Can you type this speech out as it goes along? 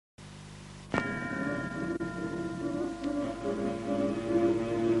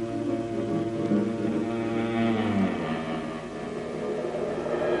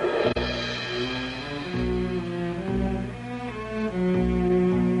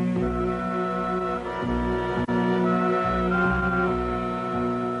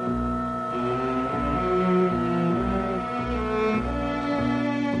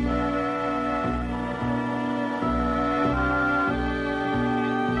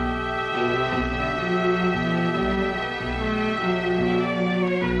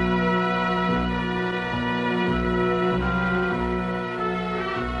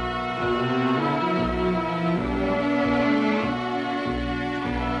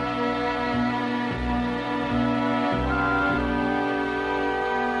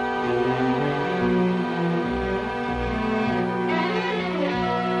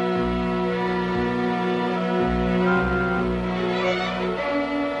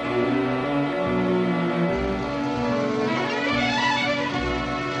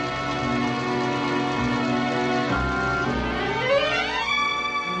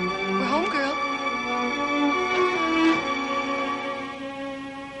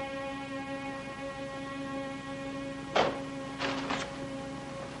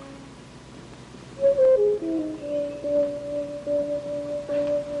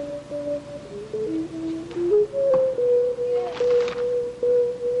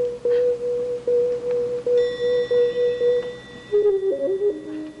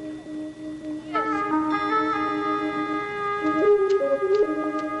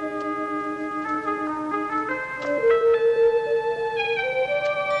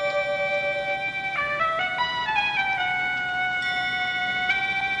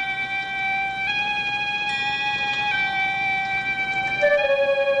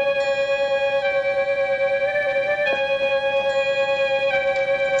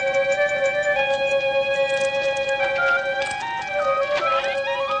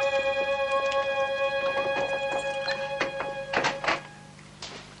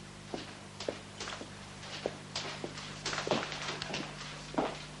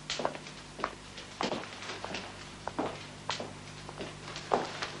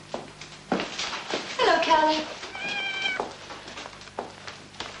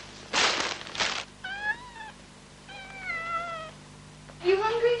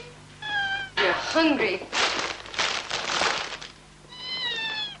hungry.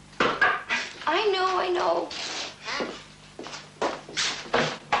 I know.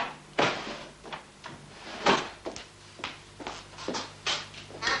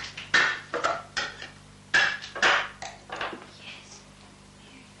 Yes.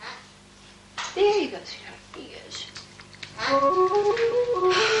 There you go, sweetheart. Yes.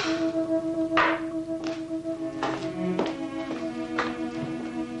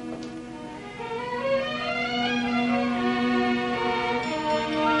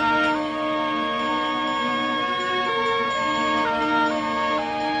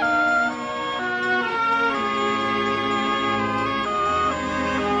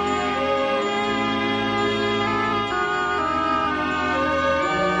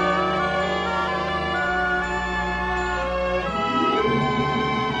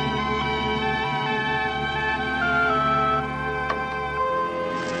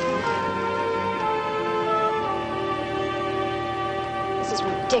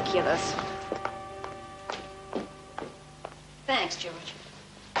 Ridiculous. Thanks, George.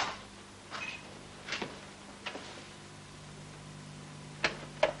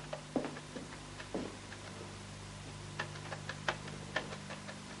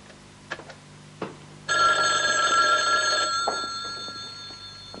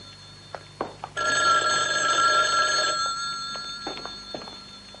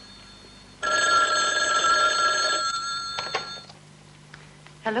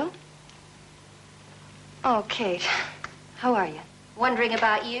 Hello? Oh, Kate. How are you? Wondering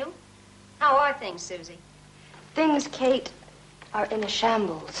about you? How are things, Susie? Things, Kate, are in a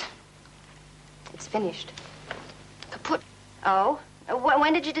shambles. It's finished. Kaput. Oh?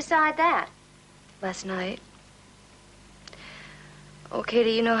 When did you decide that? Last night. Oh,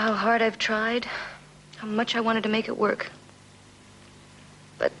 Katie, you know how hard I've tried? How much I wanted to make it work.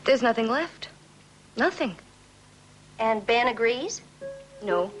 But there's nothing left. Nothing. And Ben agrees?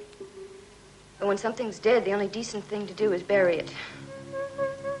 No. But when something's dead, the only decent thing to do is bury it.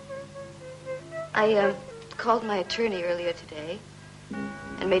 I called my attorney earlier today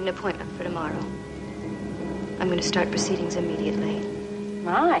and made an appointment for tomorrow. I'm going to start proceedings immediately.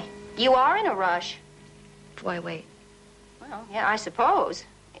 My, you are in a rush. Why wait? Well, yeah, I suppose.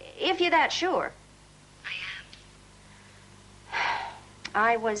 If you're that sure. I am.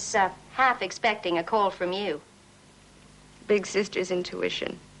 I was half expecting a call from you. Big sister's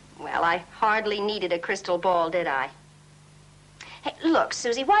intuition. Well, I hardly needed a crystal ball, did I? Hey, look,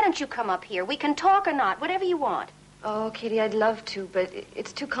 Susie, why don't you come up here? We can talk or not, whatever you want. Oh, Katie, I'd love to, but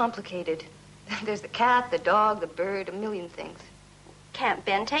it's too complicated. There's the cat, the dog, the bird, a million things. Can't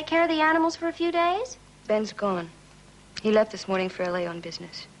Ben take care of the animals for a few days? Ben's gone. He left this morning for L.A. on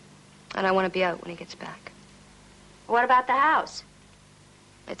business. And I want to be out when he gets back. What about the house?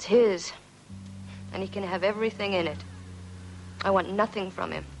 It's his. And he can have everything in it. I want nothing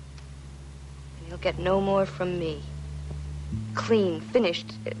from him. And he'll get no more from me. Clean,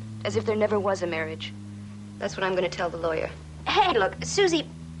 finished, as if there never was a marriage. That's what I'm going to tell the lawyer. Hey, look, Susie,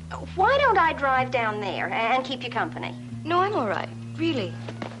 why don't I drive down there and keep you company? No, I'm all right. Really.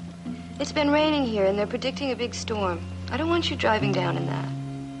 It's been raining here, and they're predicting a big storm. I don't want you driving down in that.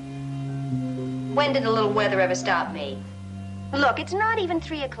 When did a little weather ever stop me? Look, it's not even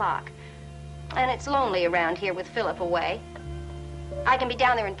 3 o'clock. And it's lonely around here with Philip away. I can be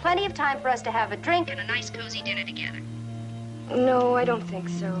down there in plenty of time for us to have a drink and a nice cozy dinner together. No, I don't think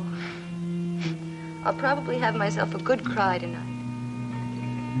so. I'll probably have myself a good cry tonight.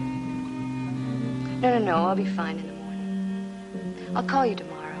 No, I'll be fine in the morning. I'll call you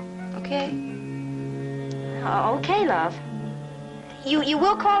tomorrow, okay? Okay, love. You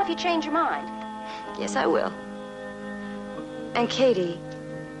will call if you change your mind. Yes, I will. And Katie,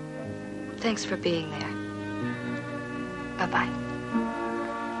 thanks for being there. Bye-bye.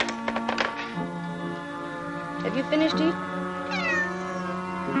 Have you finished eating?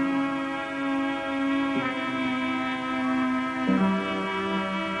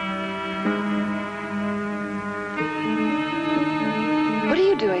 What are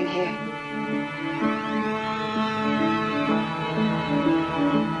you doing here?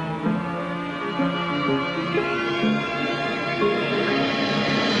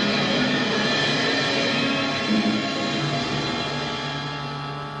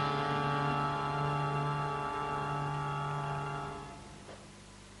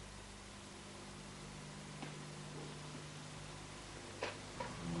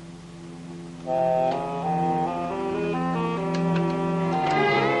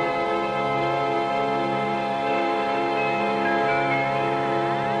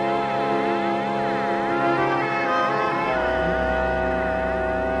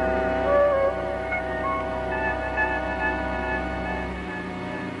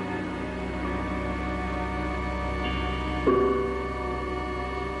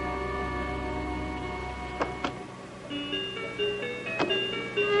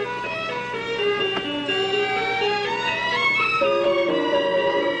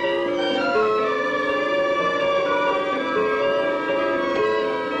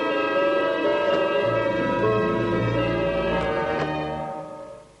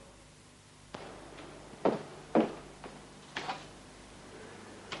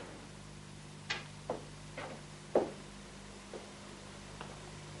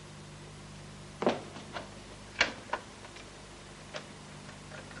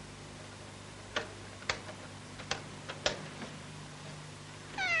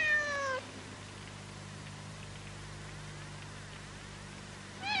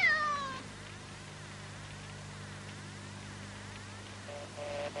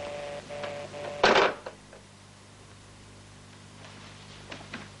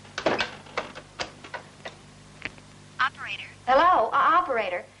 Hello,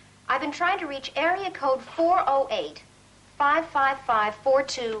 operator. I've been trying to reach area code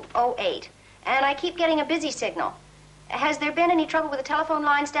 408-555-4208, and I keep getting a busy signal. Has there been any trouble with the telephone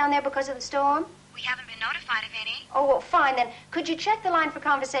lines down there because of the storm? We haven't been notified of any. Oh, well, fine, then. Could you check the line for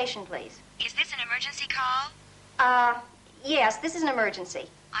conversation, please? Is this an emergency call? Yes, this is an emergency.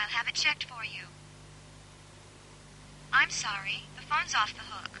 I'll have it checked for you. I'm sorry. The phone's off the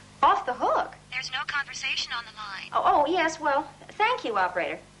hook. Off the hook? There's no conversation on the line. Oh, yes, well, thank you,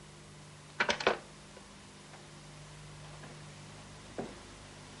 operator.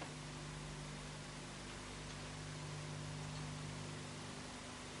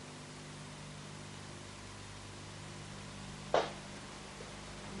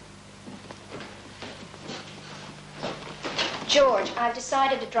 George, I've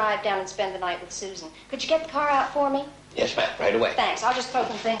decided to drive down and spend the night with Susan. Could you get the car out for me? Yes, ma'am. Right away. Thanks. I'll just throw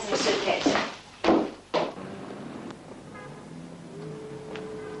some things in the suitcase.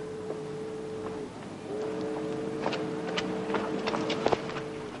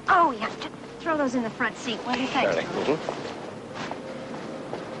 Oh, yeah. Just throw those in the front seat. What do you think? Darling. Mm-hmm.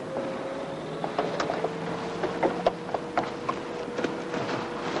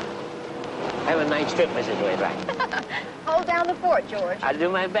 Have a nice trip, Mrs. Wainwright. Hold down the fort, George. I'll do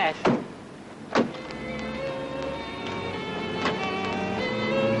my best.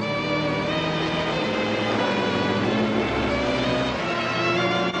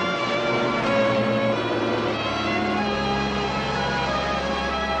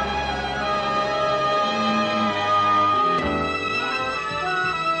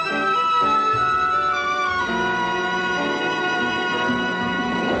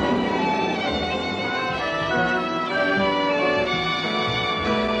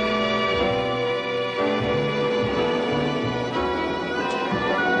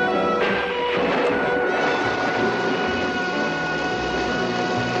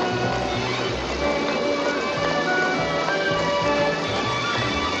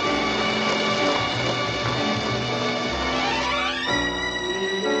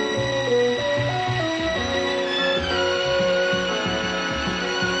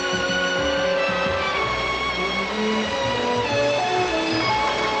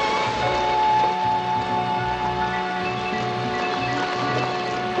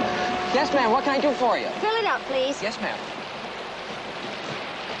 Yes, ma'am. What can I do for you? Fill it up, please. Yes, ma'am.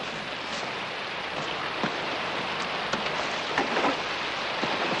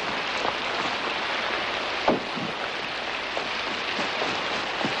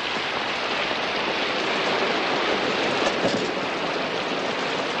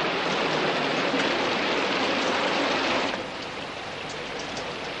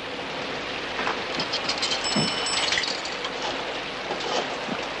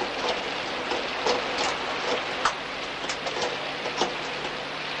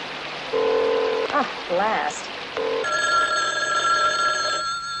 Last.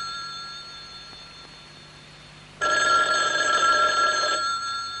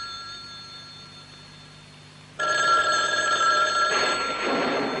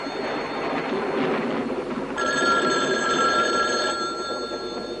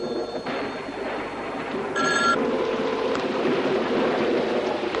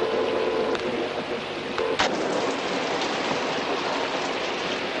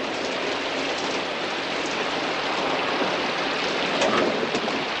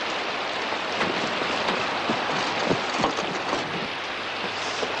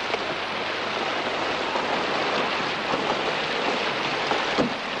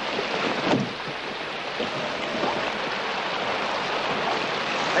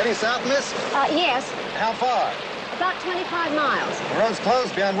 Heading south, miss? Yes. How far? About 25 miles. The road's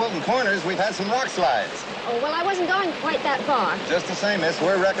closed beyond Wilton Corners. We've had some rock slides. Oh, well, I wasn't going quite that far. Just the same, miss,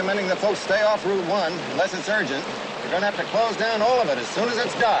 we're recommending that folks stay off Route 1 unless it's urgent. We're going to have to close down all of it as soon as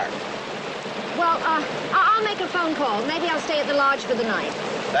it's dark. Well, I'll make a phone call. Maybe I'll stay at the lodge for the night.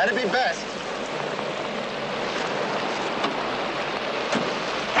 That'd be best.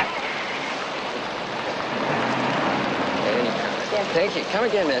 Yeah, thank you. Come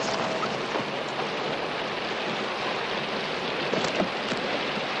again, miss.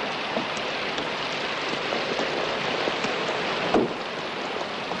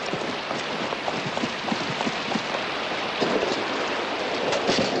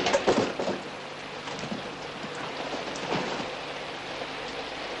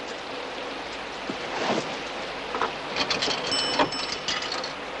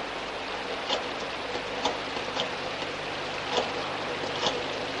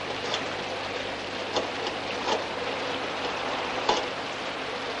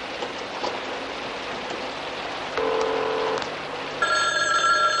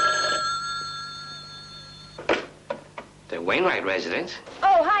 Wainwright residence.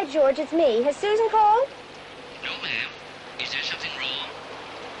 Oh, hi, George. It's me. Has Susan called? No, ma'am. Is there something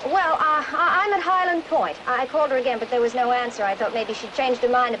wrong? Well, I'm at Highland Point. I called her again, but there was no answer. I thought maybe she'd changed her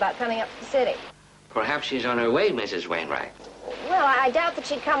mind about coming up to the city. Perhaps she's on her way, Mrs. Wainwright. Well, I doubt that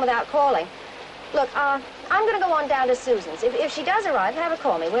she'd come without calling. Look, I'm going to go on down to Susan's. If she does arrive, have her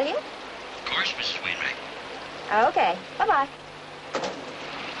call me, will you? Of course, Mrs. Wainwright. Okay. Bye-bye.